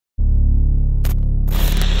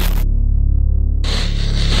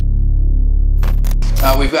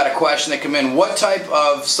We've got a question that came in. What type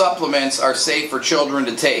of supplements are safe for children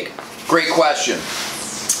to take? Great question.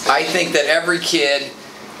 I think that every kid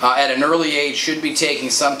at an early age should be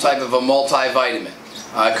taking some type of a multivitamin.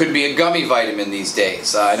 It could be a gummy vitamin these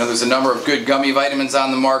days. I know there's a number of good gummy vitamins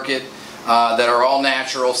on the market that are all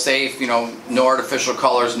natural, safe, no artificial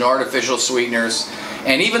colors, no artificial sweeteners.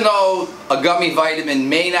 And even though a gummy vitamin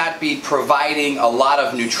may not be providing a lot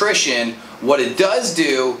of nutrition, what it does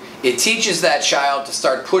do, it teaches that child to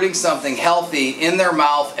start putting something healthy in their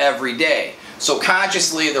mouth every day. So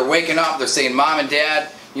consciously they're waking up, they're saying, Mom and Dad,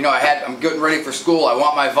 I'm getting ready for school, I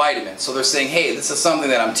want my vitamins. So they're saying, hey, this is something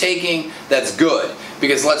that I'm taking that's good.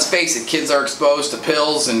 Because let's face it, kids are exposed to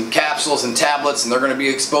pills and capsules and tablets, and they're going to be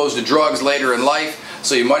exposed to drugs later in life.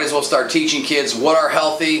 So you might as well start teaching kids what are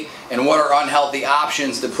healthy and what are unhealthy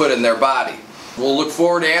options to put in their body. We'll look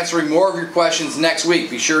forward to answering more of your questions next week.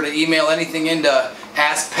 Be sure to email anything into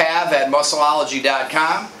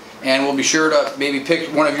askpav@muscleology.com, and we'll be sure to maybe pick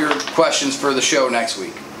one of your questions for the show next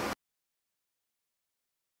week.